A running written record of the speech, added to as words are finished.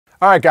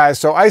All right, guys,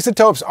 so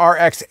Izotope's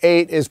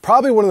RX8 is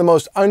probably one of the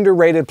most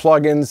underrated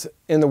plugins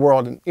in the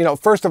world. And, you know,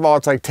 first of all,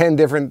 it's like 10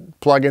 different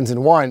plugins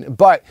in one,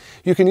 but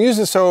you can use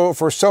this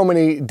for so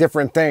many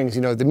different things.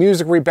 You know, the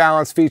music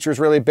rebalance feature is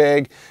really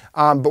big,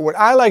 but what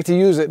I like to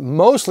use it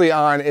mostly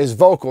on is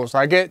vocals.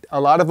 I get a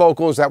lot of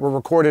vocals that were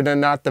recorded in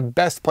not the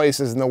best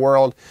places in the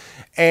world,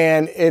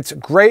 and it's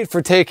great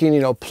for taking, you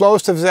know,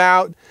 plosives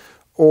out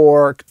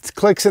or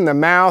clicks in the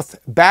mouth,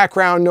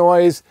 background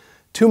noise,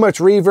 too much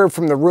reverb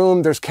from the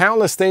room. There's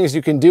countless things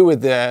you can do with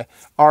the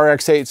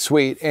RX8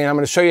 suite, and I'm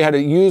going to show you how to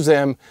use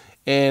them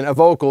in a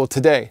vocal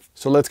today.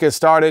 So let's get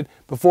started.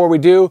 Before we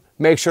do,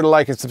 make sure to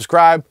like and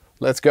subscribe.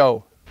 Let's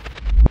go.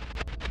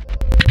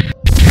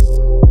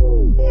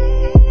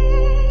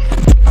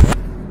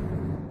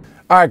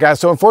 All right, guys,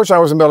 so unfortunately I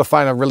wasn't able to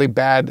find a really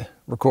bad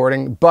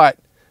recording, but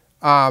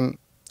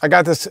I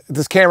got this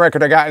can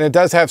record I got, and it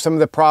does have some of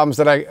the problems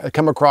that I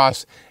come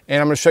across, and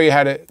I'm going to show you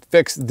how to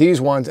fix these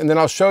ones, and then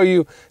I'll show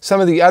you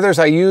some of the others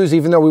I use,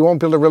 even though we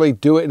won't be able to really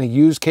do it in a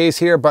use case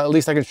here, but at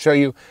least I can show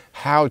you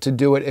how to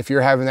do it if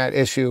you're having that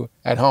issue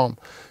at home.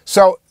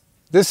 So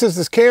this is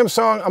this Cam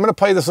song. I'm going to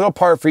play this little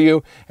part for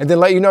you and then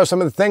let you know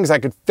some of the things I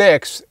could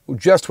fix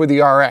just with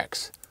the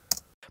RX.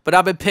 But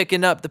I've been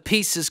picking up the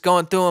pieces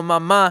going through in my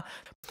mind.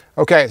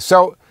 Okay,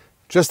 so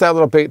just that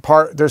little bit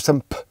part, there's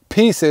some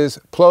pieces,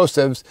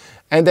 plosives,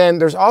 and then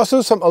there's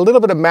also a little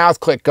bit of mouth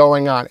click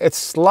going on. It's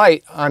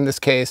slight on this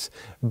case,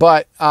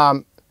 but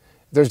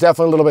there's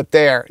definitely a little bit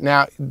there.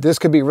 Now, this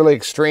could be really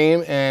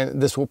extreme, and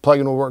this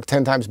plugin will work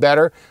 10 times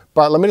better,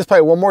 but let me just play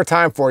it one more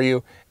time for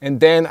you, and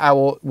then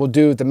we'll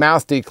do the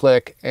mouth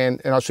declick,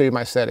 and I'll show you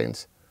my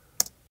settings.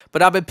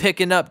 But I've been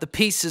picking up the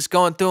pieces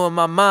going through in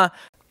my mind.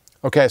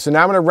 Okay, so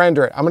now I'm going to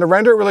render it. I'm going to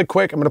render it really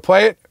quick. I'm going to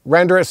play it,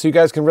 render it, so you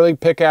guys can really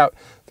pick out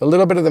the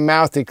little bit of the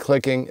mouth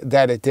declicking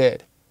that it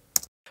did.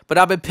 But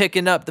I've been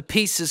picking up the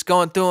pieces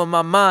going through in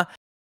my mind.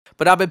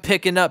 But I've been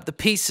picking up the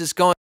pieces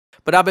going.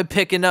 But I've been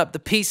picking up the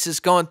pieces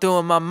going through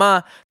in my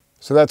mind.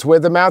 So that's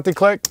with the mouth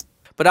declick.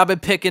 But I've been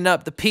picking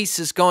up the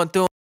pieces going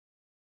through.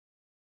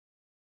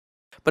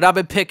 But I've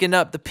been picking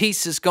up the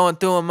pieces going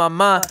through in my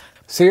mind.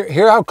 See,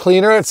 hear how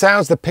cleaner it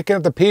sounds? The picking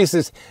up the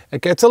pieces,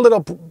 it gets a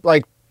little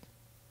like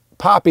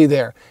poppy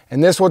there,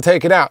 and this will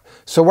take it out.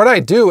 So what I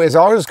do is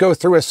I'll just go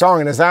through a song,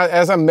 and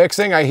as I'm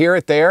mixing, I hear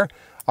it there.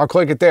 I'll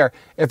click it there.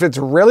 If it's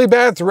really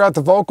bad throughout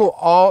the vocal,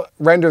 I'll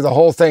render the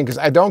whole thing because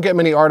I don't get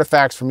many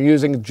artifacts from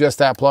using just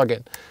that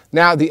plugin.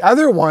 Now, the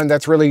other one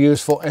that's really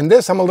useful, and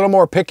this I'm a little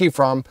more picky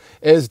from,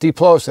 is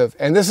De-plosive.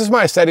 And this is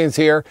my settings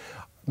here.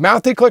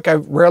 Mouth declick, I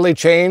rarely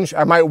change.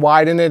 I might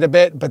widen it a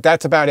bit, but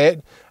that's about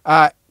it.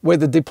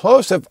 With the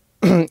De-plosive,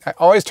 I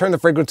always turn the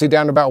frequency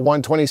down to about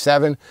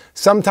 127,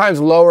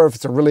 sometimes lower if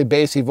it's a really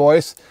bassy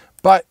voice.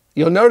 But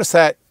you'll notice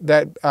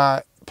that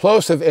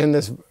plosive in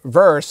this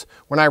verse,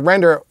 when I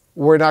render it,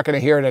 we're not going to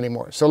hear it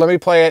anymore. So let me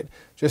play it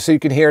just so you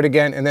can hear it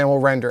again, and then we'll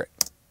render it.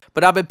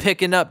 But I've been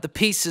picking up the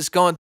pieces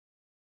going.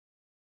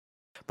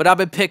 But I've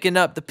been picking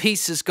up the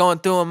pieces going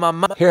through in my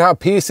mind. Hear how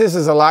pieces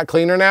is a lot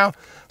cleaner now?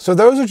 So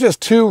those are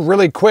just two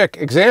really quick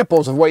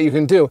examples of what you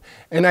can do.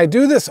 And I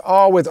do this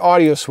all with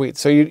audio suite.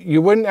 So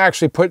you wouldn't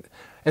actually put,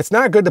 it's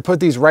not good to put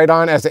these right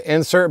on as an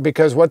insert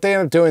because what they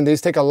end up doing, these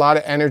take a lot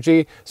of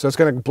energy. So it's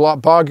going to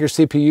bog your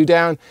CPU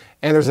down,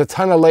 and there's a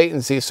ton of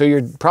latency. So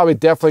you're probably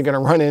definitely going to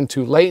run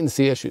into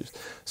latency issues.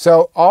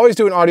 So always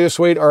do an audio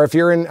suite, or if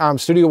you're in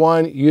Studio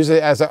One, use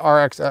it as a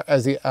RX,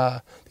 as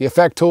the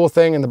effect tool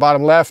thing in the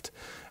bottom left.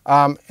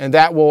 And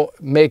that will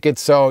make it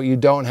so you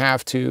don't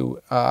have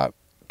to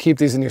keep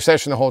these in your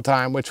session the whole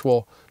time, which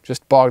will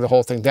just bog the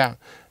whole thing down.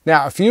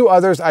 Now, a few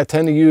others I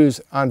tend to use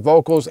on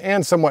vocals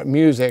and somewhat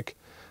music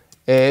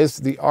is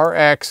the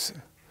RX.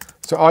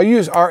 So I'll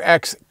use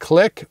RX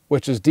click,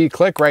 which is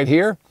declick right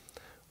here,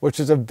 which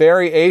is a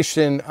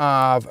variation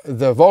of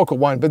the vocal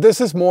one, but this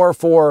is more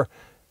for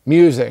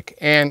music,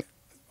 and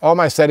all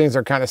my settings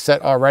are kind of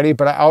set already,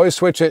 but I always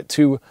switch it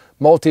to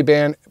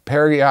multi-band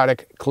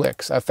periodic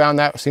clicks. I found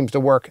that seems to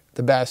work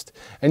the best,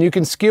 and you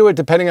can skew it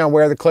depending on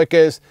where the click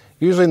is.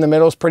 Usually in the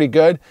middle is pretty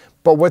good,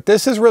 but what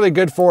this is really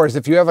good for is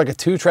if you have like a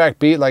 2-track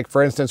beat, like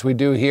for instance we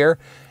do here,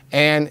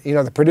 and you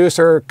know the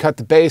producer cut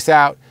the bass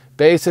out.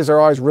 Basses are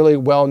always really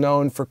well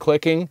known for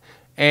clicking,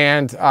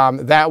 and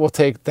that will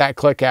take that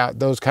click out,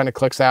 those kind of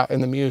clicks out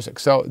in the music.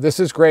 So this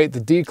is great.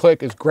 The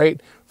D-click is great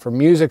for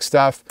music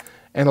stuff.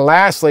 And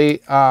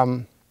lastly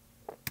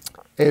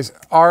is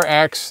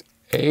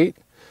RX8,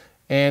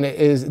 and it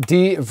is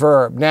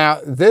De-verb. Now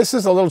this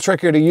is a little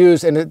trickier to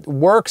use, and it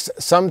works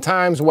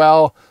sometimes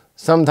well,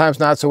 sometimes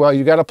not so well.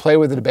 You got to play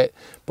with it a bit.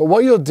 But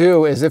what you'll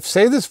do is if,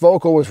 say, this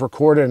vocal was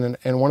recorded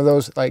in one of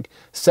those like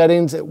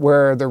settings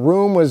where the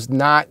room was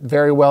not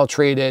very well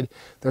treated,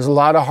 there's a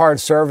lot of hard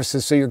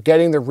surfaces, so you're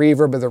getting the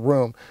reverb of the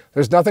room.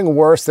 There's nothing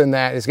worse than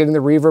that, is getting the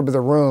reverb of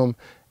the room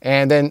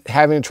and then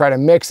having to try to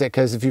mix it,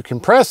 because if you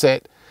compress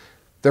it,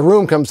 the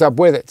room comes up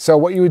with it. So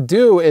what you would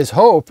do is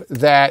hope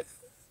that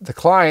the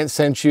client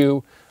sent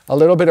you a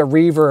little bit of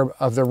reverb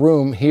of the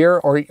room here,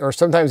 or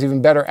sometimes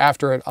even better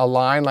after a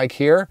line like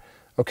here.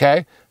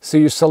 Okay, so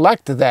you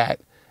select that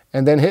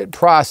and then hit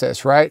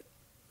process, right?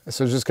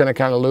 So it's just going to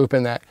kind of loop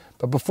in that.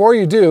 But before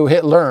you do,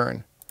 hit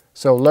learn.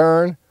 So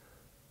learn.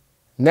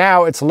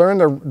 Now it's learn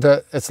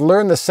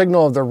the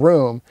signal of the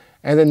room,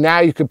 and then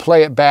now you could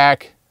play it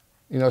back,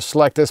 you know,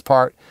 select this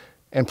part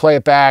and play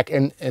it back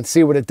and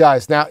see what it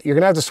does. Now you're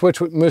gonna have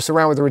to mess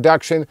around with the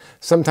reduction,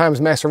 sometimes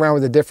mess around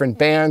with the different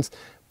bands,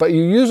 but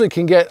you usually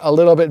can get a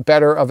little bit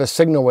better of a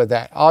signal with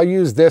that. I'll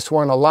use this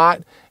one a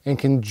lot in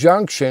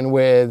conjunction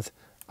with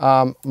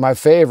my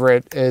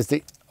favorite is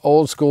the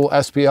old school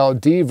SPL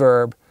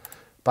De-verb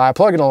by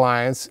Plugin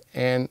Alliance,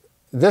 and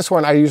this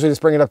one, I usually just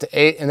bring it up to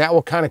 8, and that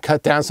will kind of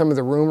cut down some of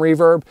the room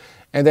reverb.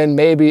 And then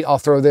maybe I'll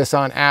throw this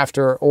on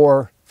after,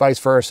 or vice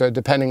versa,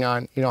 depending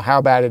on, you know,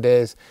 how bad it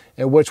is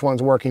and which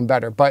one's working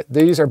better. But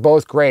these are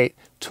both great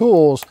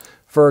tools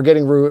for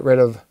getting rid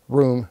of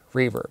room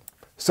reverb.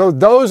 So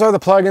those are the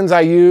plugins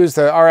I use,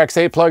 the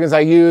RX8 plugins I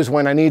use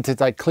when I need to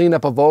like clean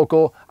up a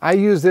vocal. I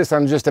use this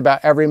on just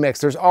about every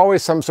mix. There's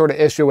always some sort of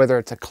issue, whether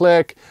it's a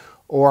click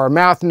or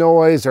mouth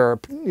noise or,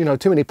 you know,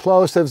 too many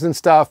plosives and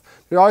stuff.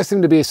 There always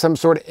seems to be some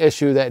sort of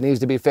issue that needs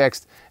to be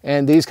fixed,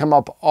 and these come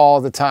up all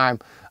the time.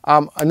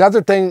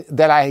 Another thing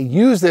that I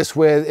use this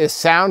with is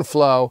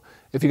SoundFlow,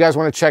 if you guys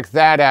want to check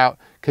that out,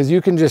 because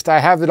you can just, I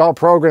have it all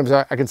programmed,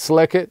 so I can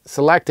select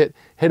it,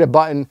 hit a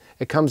button,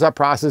 it comes up,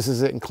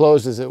 processes it, and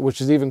closes it,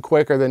 which is even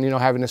quicker than, you know,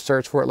 having to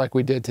search for it like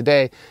we did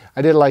today.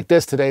 I did it like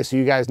this today so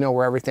you guys know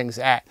where everything's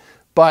at.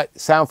 But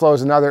SoundFlow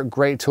is another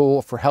great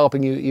tool for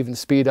helping you even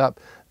speed up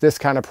this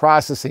kind of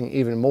processing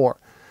even more.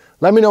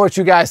 Let me know what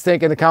you guys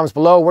think in the comments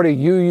below. What are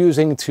you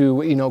using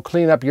to, you know,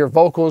 clean up your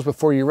vocals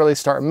before you really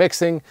start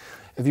mixing?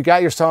 If you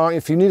got your song,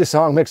 if you need a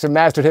song mixed and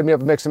mastered, hit me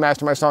up at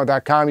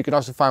mixandmastermysong.com. You can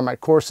also find my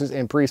courses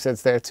and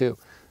presets there too.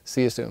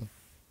 See you soon.